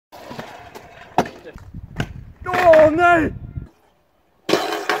nej!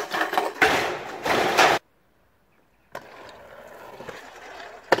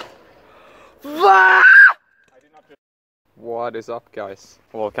 What is up, guys?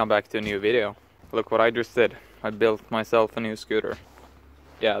 Welcome back to a new video. Look what I just did. I built myself a new scooter.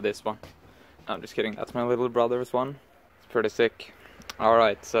 Yeah, this one. No, I'm just kidding, that's my little brother's one. It's pretty sick.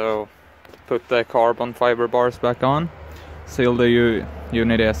 Alright, so put the carbon fiber bars back on. Seal the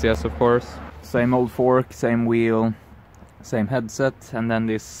unit SES, of course. Same old fork, same wheel, same headset, and then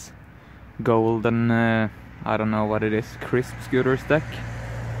this golden, I don't know what it is, crisp scooter deck,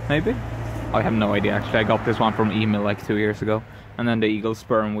 maybe? I have no idea actually, I got this one from Emil like 2 years ago. And then the Eagle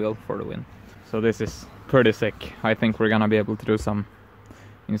sperm wheel for the win. So this is pretty sick. I think we're gonna be able to do some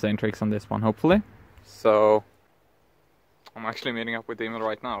insane tricks on this one, hopefully. So I'm actually meeting up with Emil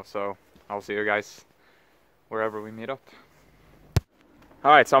right now, so I'll see you guys wherever we meet up.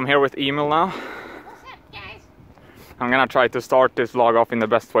 Alright, so I'm here with Emil now. What's up, guys? I'm gonna try to start this vlog off in the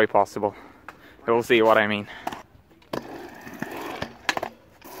best way possible. You'll see what I mean.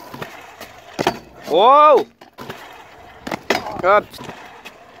 Whoa! Upp!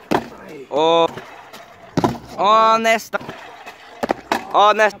 Nästa!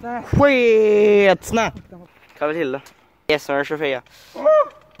 Nästa! Skitsnabb! Kan vi till det? Yes, nu är det 24.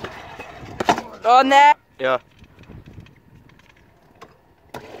 Nej! Ja.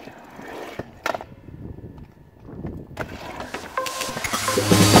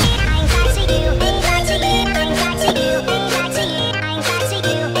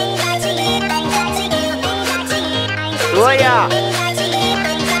 Oh ja!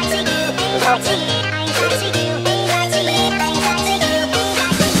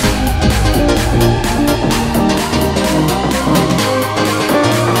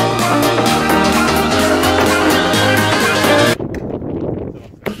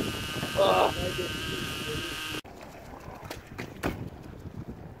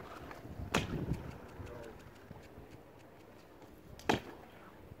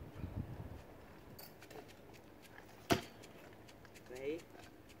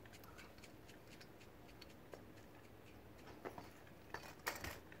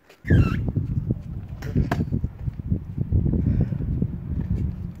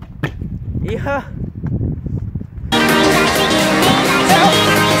 Ja.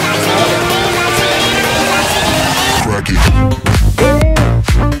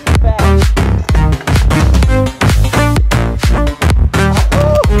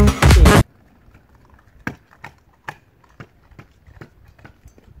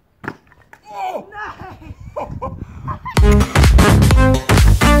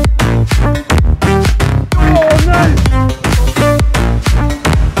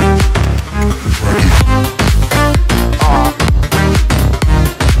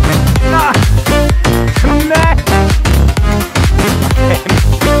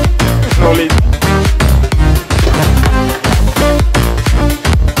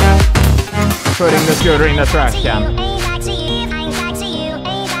 Putting the scooter in the trash can.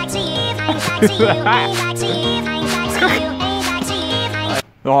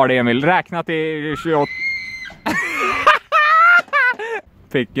 Då har det Emil räknat i 28.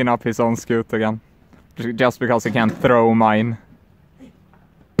 Picking up his own scooter again. Just because he can't throw mine.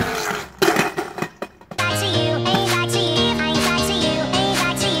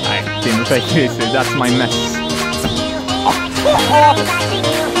 I didn't take it easy, that's my mess.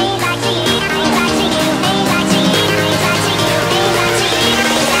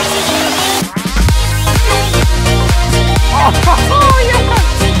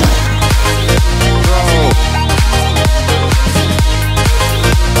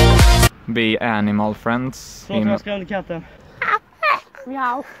 Be animal friends. Jag ska under katten.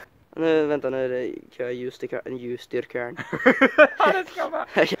 Miau. Nu, vänta, nu är det ljusstyrkaren. Ja, det ska vara.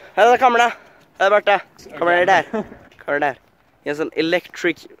 Här är kamerorna. Här borta. Kommer det där. Kommer det där. En sån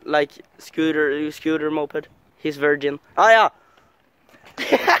electric, like, scooter moped. He's virgin. Ah, ja.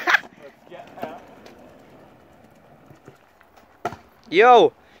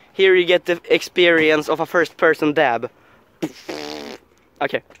 Yo, here you get the experience of a first person dab.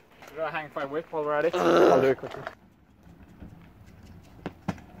 Okay. Do I hang five whip already? I'll do it quickly.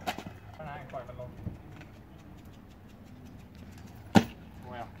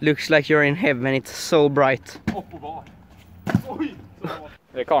 Looks like you're in heaven, it's so bright.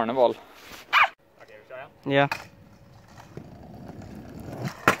 Det är karneval. Okej, vi kör igen. Ja.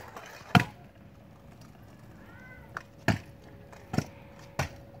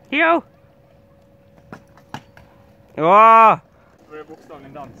 Jo! Ja! Vi är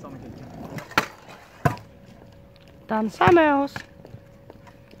bokstavligen dansa med kicken. Dansa med oss.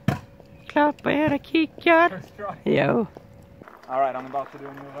 klappa era kickar. Jo. Alright, I'm about to do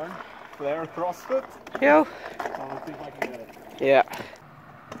a new one. Flair CrossFit. Jo. So let's see if I can get it. Yeah.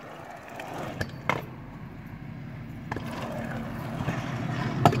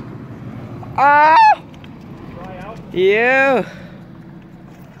 Ah! Try out. Yo.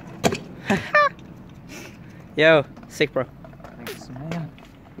 Yo, sick bro. Thanks, man.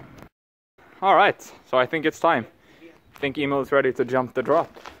 Alright, so I think it's time. I think Emil is ready to jump the drop.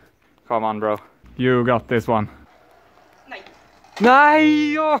 Come on, bro. You got this one.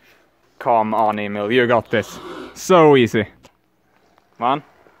 No! Come on, Emil, you got this. So easy. Come on.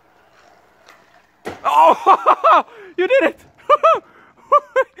 Oh! You did it!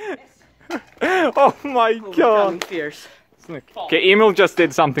 Oh my god! Fierce. Okay, Emil just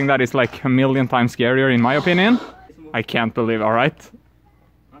did something that is like a million times scarier in my opinion. I can't believe, alright?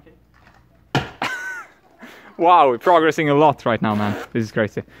 Okay. Wow, we're progressing a lot right now, man. This is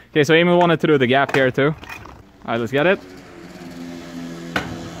crazy. Okay, so Emil wanted to do the gap here too. Alright, let's get it.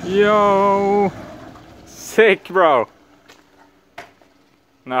 Yo! Sick, bro!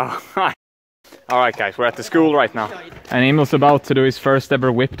 No. Alright guys, we're at the school right now. And Emil's about to do his first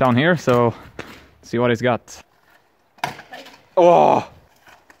ever whip down here, so see what he's got. Oh!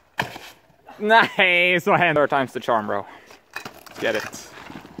 Nice! Så händer. Third time's the charm, bro. Let's get it.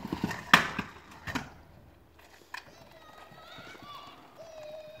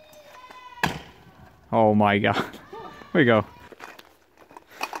 Oh my god. Here we go.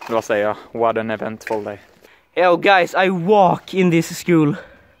 Vad säger jag? What an eventful day. Yo guys, I walk in this school.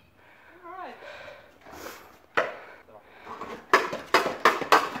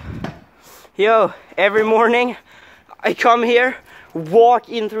 Yo, every morning I come here, walk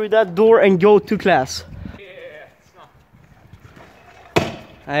in through that door and go to class.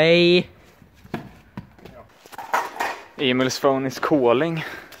 Hey. Emil's phone is calling.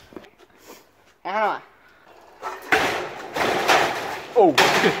 Oh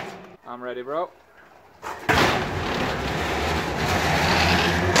shit! I'm ready, bro.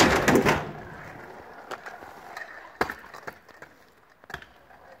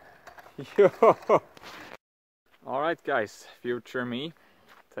 Yo! Alright guys, future me,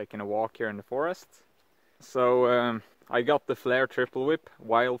 taking a walk here in the forest. So I got the Flair triple whip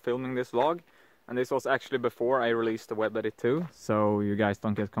while filming this vlog, and this was actually before I released the web edit too, so you guys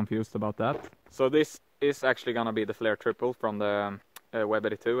don't get confused about that. So this is actually gonna be the Flair triple from the web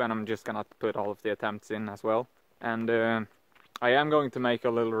edit 2, and I'm just gonna put all of the attempts in as well. And I am going to make a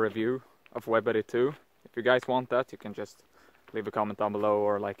little review of web edit 2. If you guys want that, you can just leave a comment down below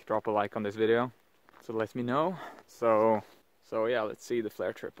or like drop a like on this video, so let me know. So yeah, let's see the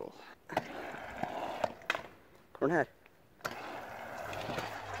Flair triple. Kom här.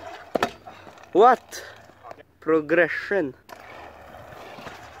 What? Okay. Progression.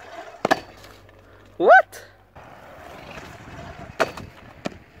 What?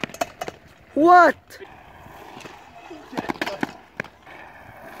 What?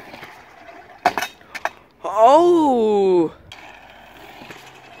 Oh!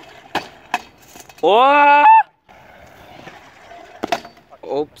 Oh!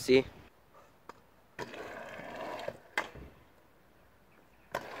 Oopsie.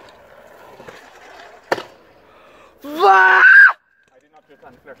 Va? I did not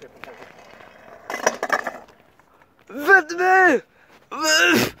present Flair triple.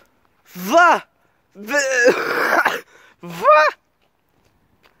 Va? Va?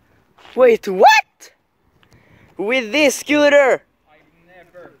 Wait, what? With this scooter?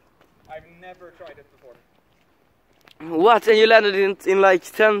 I've never tried it before. What? And you landed in like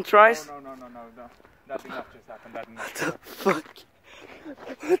 10 tries? No. That did not just happen. That did not What the fuck?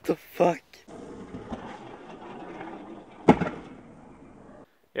 What the fuck?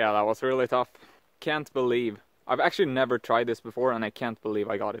 Yeah, that was really tough. Can't believe. I've actually never tried this before, and I can't believe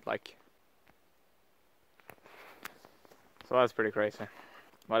I got it like. So that's pretty crazy.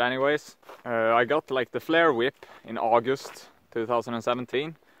 But anyways, I got like the Flair whip in August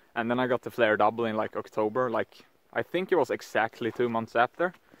 2017, and then I got the Flair double in like October, like I think it was exactly 2 months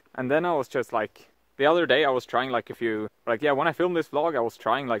after. And then I was just like, the other day I was trying like when I filmed this vlog I was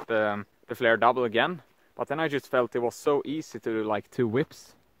trying like the Flair double again, but then I just felt it was so easy to do like 2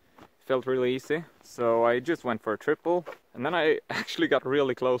 whips. It felt really easy, so I just went for a triple, and then I actually got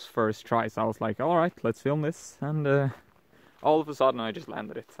really close first try, so I was like, alright, let's film this, and all of a sudden I just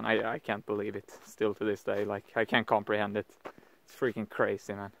landed it, and I can't believe it still to this day. Like, I can't comprehend it. It's freaking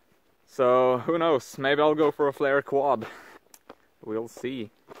crazy, man. So who knows, maybe I'll go for a Flair quad. We'll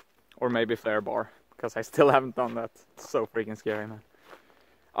see. Or maybe Flair bar, because I still haven't done that. It's so freaking scary, man.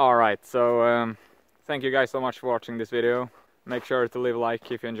 Alright, so thank you guys so much for watching this video. Make sure to leave a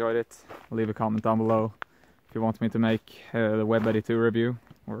like if you enjoyed it. Leave a comment down below if you want me to make the Web Edit 2 review,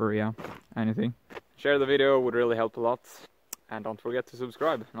 or yeah, anything. Share the video, would really help a lot. And don't forget to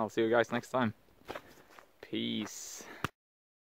subscribe, and I'll see you guys next time. Peace.